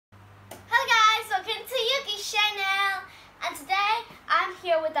channel, and today I'm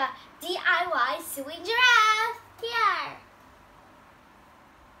here with a DIY sewing giraffe. Here.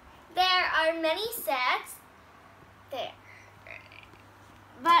 There are many sets there,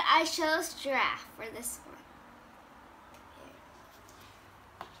 but I chose giraffe for this one.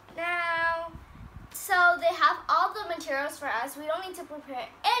 Here. Now, so they have all the materials for us. We don't need to prepare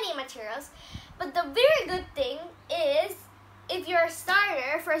any materials, but the very good thing is if you're a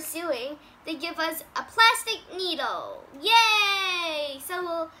starter for sewing, they give us a plastic needle. Yay!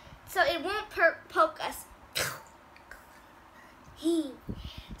 So it won't poke us.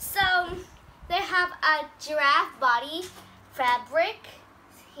 So they have a giraffe body fabric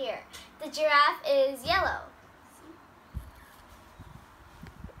here. The giraffe is yellow.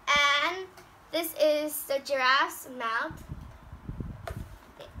 And this is the giraffe's mouth,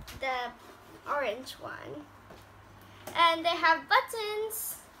 the orange one. And they have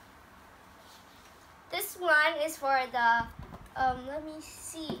buttons. This one is for the, let me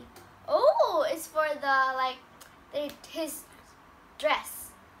see. Oh, it's for the, his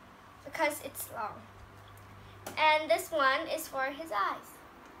dress, because it's long. And this one is for his eyes.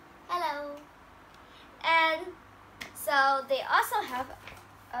 Hello. And so they also have,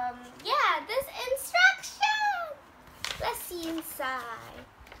 this instruction. Let's see inside.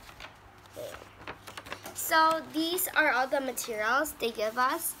 There. So these are all the materials they give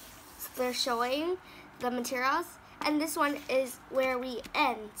us. So they're showing the materials. And this one is where we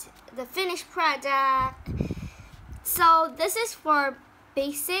end, the finished product. So this is for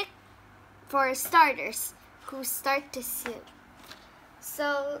basic, for starters who start to sew.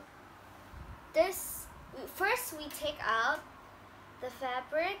 So this, first we take out the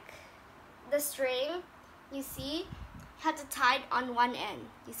fabric, the string, you see, you have to tie it on one end.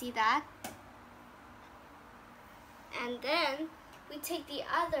 You see that? And then we take the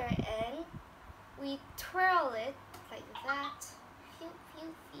other end, we twirl it like that,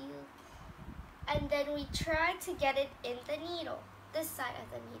 and then we try to get it in the needle, this side of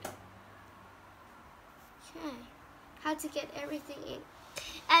the needle. Okay, how to get everything in.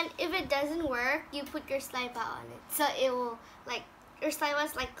 And if it doesn't work, you put your saliva on it, so it will, like, your saliva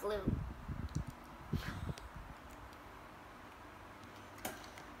is like glue.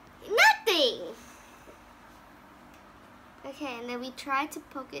 Nothing! Okay, and then we try to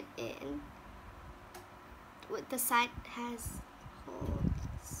poke it in. With the side has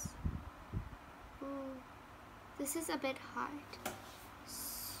holes. Ooh, this is a bit hard.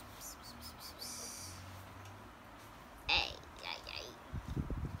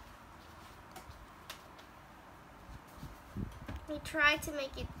 We try to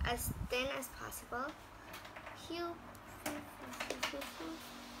make it as thin as possible.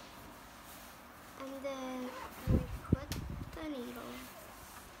 And then we put the needle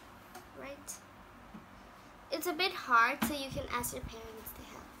right. It's a bit hard, so you can ask your parents to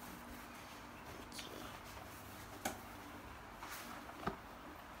help.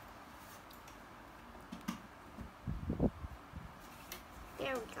 Okay.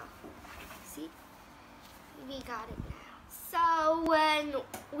 There we go. See? We got it now. So when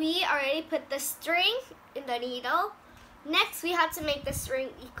we already put the string in the needle, next we have to make the string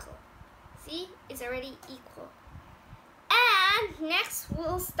equal. See? It's already equal. And next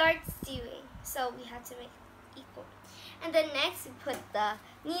we'll start sewing. So we have to make it equal. And then next we put the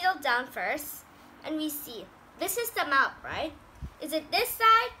needle down first, and we see. This is the mouth, right? Is it this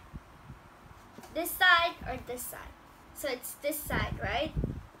side, or this side? So it's this side, right?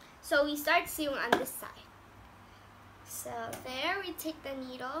 So we start sewing on this side. So there we take the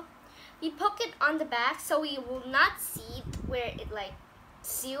needle, we poke it on the back so we will not see where it like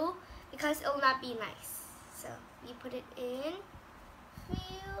sew, because it will not be nice. So we put it in,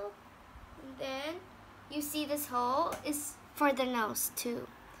 and then you see this hole is for the nose too,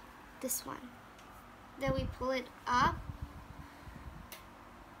 this one. Then we pull it up,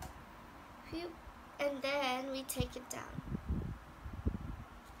 and then we take it down.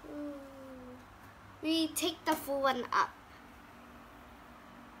 We take the full one up,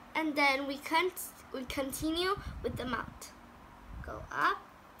 and then we continue with the mouth. Go up,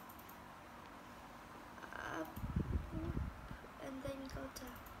 and then go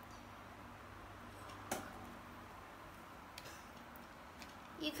down.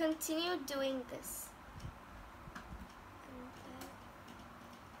 You continue doing this, and then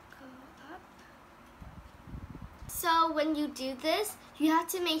go up. So when you do this, you have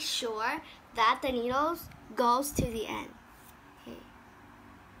to make sure that the needle goes to the end. Okay.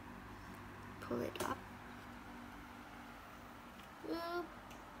 Pull it up.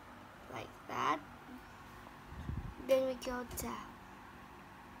 Like that. Then we go down.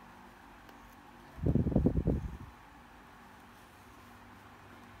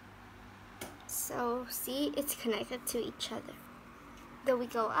 So see, it's connected to each other. Then we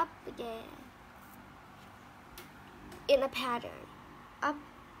go up again in a pattern, up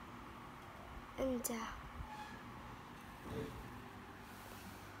and down,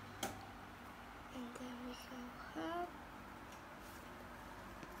 and then we go up,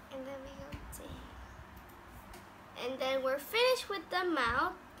 and then we go down, and then we're finished with the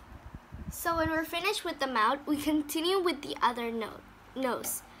mouth. So when we're finished with the mouth, we continue with the other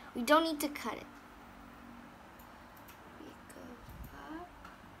nose. We don't need to cut it. We go up,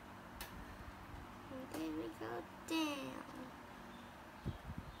 and then we go down.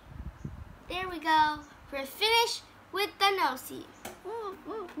 There we go. We're finished with the nosy.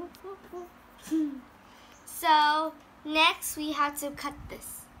 So next we have to cut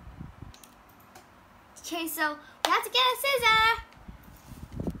this. Okay, so we have to get a scissor.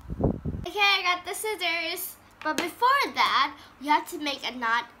 Okay, I got the scissors. But before that, we have to make a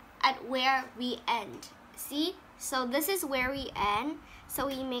knot at where we end. See? So this is where we end. So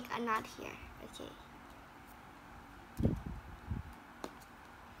we make a knot here. Okay.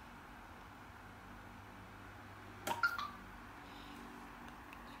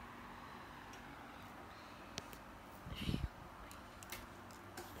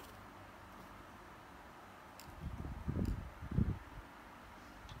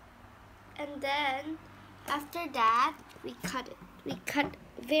 And then after that, we cut it. We cut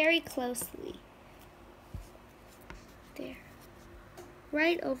very closely. There.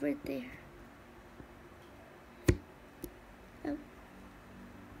 Right over there. Oh.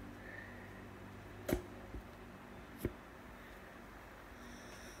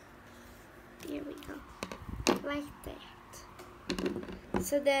 Here we go. Like that.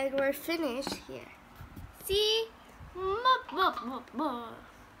 So then we're finished here. See?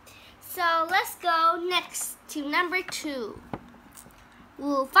 So let's go next to number 2.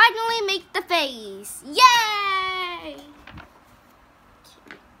 We'll finally make the face. Yay!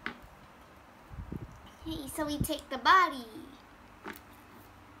 Okay, so we take the body.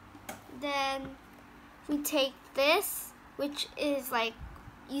 Then we take this, which is like,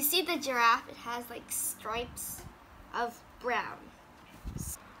 you see the giraffe, it has like stripes of brown.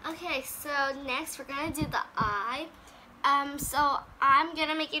 Okay, so next we're gonna do the eye. So I'm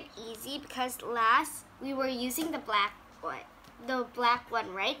gonna make it easy because last we were using the black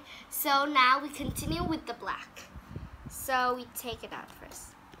one, right? So now we continue with the black. So we take it out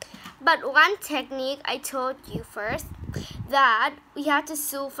first. But one technique I told you first, that we have to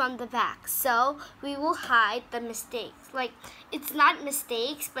sew from the back. So we will hide the mistakes. Like, it's not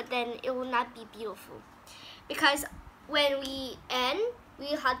mistakes, but then it will not be beautiful. Because when we end, we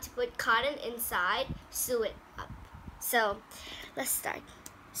have to put cotton inside, sew it up. So let's start.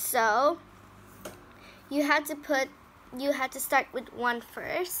 So you have to start with one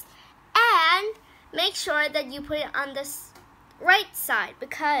first, and make sure that you put it on the right side,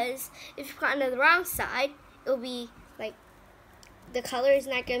 because if you put it on the wrong side, it'll be like, the color is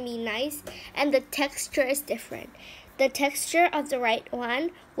not gonna be nice, and the texture is different. The texture of the right one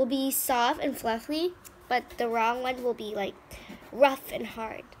will be soft and fluffy, but the wrong one will be like rough and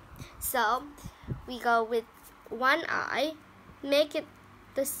hard. So we go with one eye, make it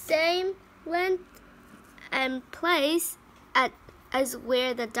the same length and place as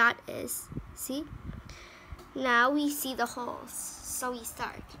where the dot is. See? Now we see the holes. So we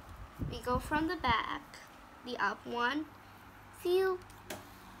start. We go from the back, the up one, feel.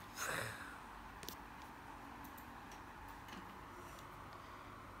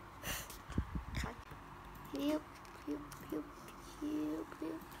 Cut. Pew, pew, pew, pew,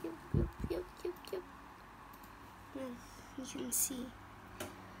 pew, pew, pew, pew, pew, pew. And you can see.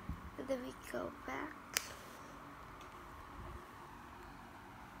 And then we go back.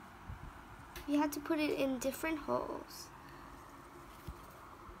 You have to put it in different holes.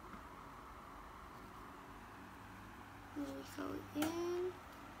 And we go in.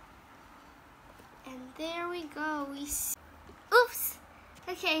 And there we go. We see. Oops!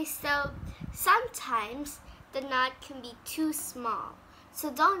 Okay, so sometimes the knot can be too small.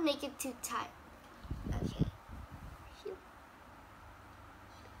 So don't make it too tight. Okay.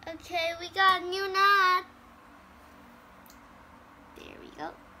 Okay, we got a new knot. There we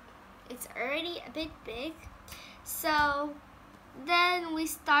go. It's already a bit big. So then we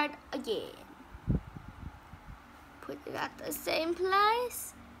start again. Put it at the same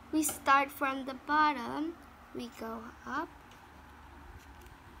place. We start from the bottom. We go up.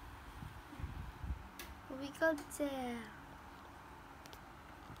 We go down.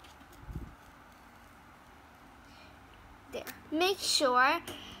 There. Make sure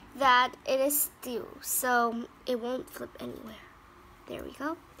that it is still so it won't flip anywhere. There we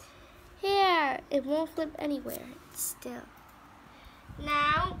go. Here, it won't flip anywhere. It's still.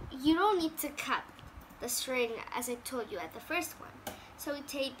 Now, you don't need to cut the string as I told you at the first one. So we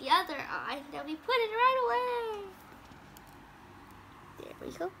take the other eye, then we put it right away. There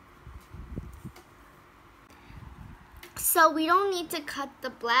we go. So we don't need to cut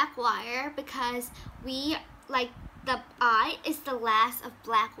the black wire because we the eye is the last of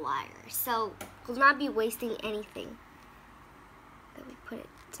black wire. So we'll not be wasting anything. Then we put it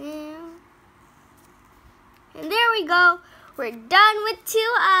down. And there we go. We're done with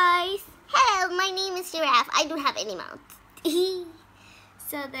 2 eyes. Hello, my name is Giraffe. I don't have any mouth.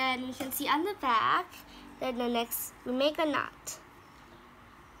 So then we can see on the back. Then the next, we make a knot.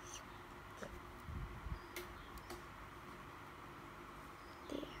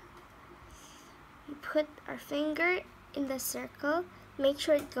 There. We put our finger in the circle. Make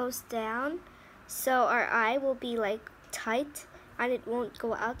sure it goes down. So our eye will be like tight and it won't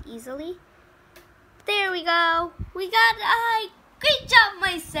go out easily. There we go. We got an eye. Great job,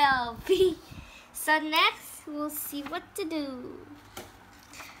 myself. So next, we'll see what to do.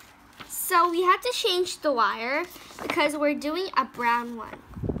 So we have to change the wire because we're doing a brown one.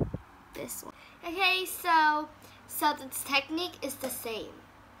 This one. Okay, so the technique is the same,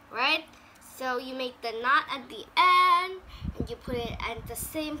 right? So you make the knot at the end and you put it at the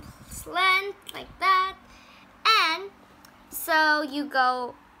same length like that. And so you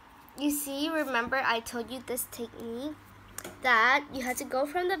go, you see, remember I told you this technique that you have to go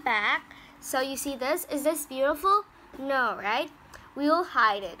from the back. So you see this? Is this beautiful? No, right? We will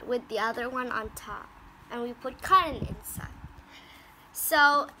hide it with the other one on top. And we put cotton inside.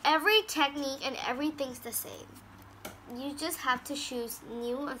 So every technique and everything's the same. You just have to choose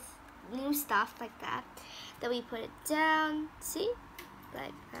new stuff like that. Then we put it down. See?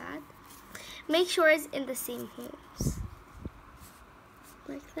 Like that. Make sure it's in the same holes.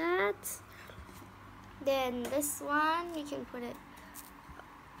 Like that. Then this one, we can put it,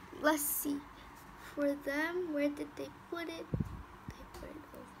 let's see, for them, where did they put it? They put it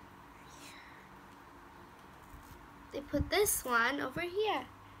over here. They put this one over here.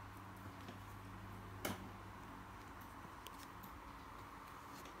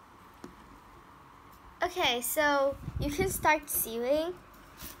 Okay, so you can start sewing.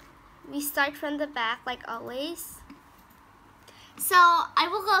 We start from the back like always. So I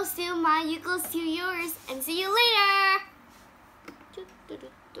will go sew mine, you go sew yours, and see you later.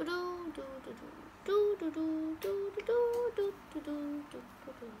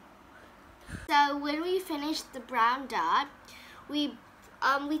 So when we finish the brown dot, we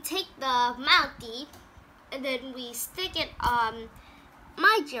take the mouthy and then we stick it on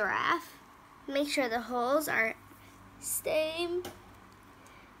my giraffe. Make sure the holes are same,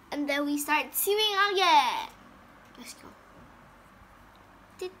 and then we start sewing again. Let's go.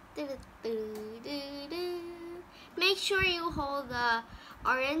 Make sure you hold the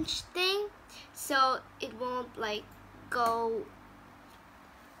orange thing so it won't go,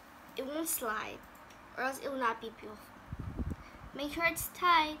 it won't slide, or else it will not be beautiful. Make sure it's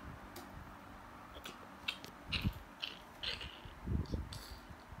tight.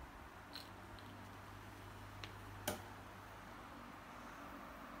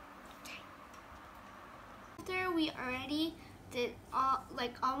 After we already did all,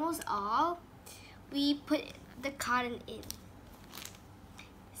 almost all, we put the cotton in.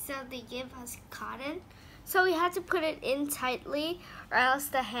 So they give us cotton. So we had to put it in tightly or else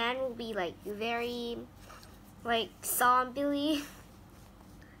the hand will be very zombie.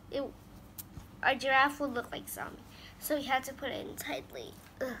 Our giraffe would look like zombie. So we had to put it in tightly.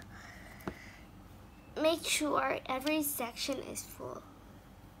 Ugh. Make sure every section is full.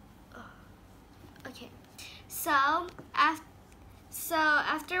 Ugh. Okay. So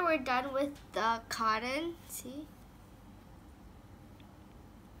after we're done with the cotton, see,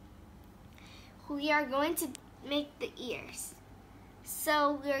 we are going to make the ears.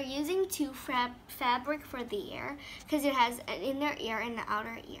 So we're using 2 fabric for the ear because it has an inner ear and an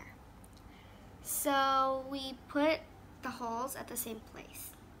outer ear. So we put the holes at the same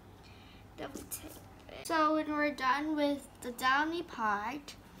place. Then we take it. So when we're done with the downy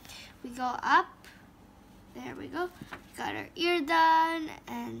part, we go up. There we go. We got our ear done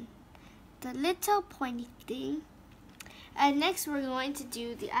and the little pointy thing. And next we're going to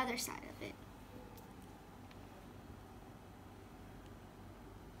do the other side of it.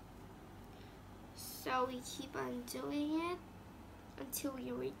 So we keep on doing it until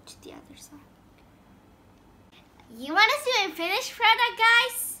we reach the other side. You want to see my finished product,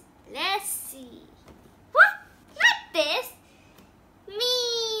 guys? Let's see. What? Not this.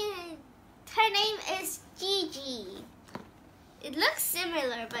 Me. Her name is Gigi. It looks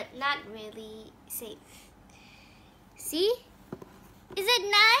similar, but not really same. See? Is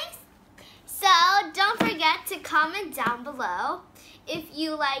it nice? So don't forget to comment down below if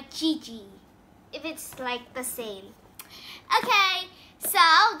you like Gigi, if it's like the same. Okay, so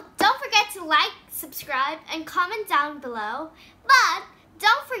don't forget to like, subscribe, and comment down below. But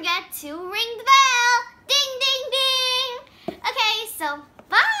don't forget to ring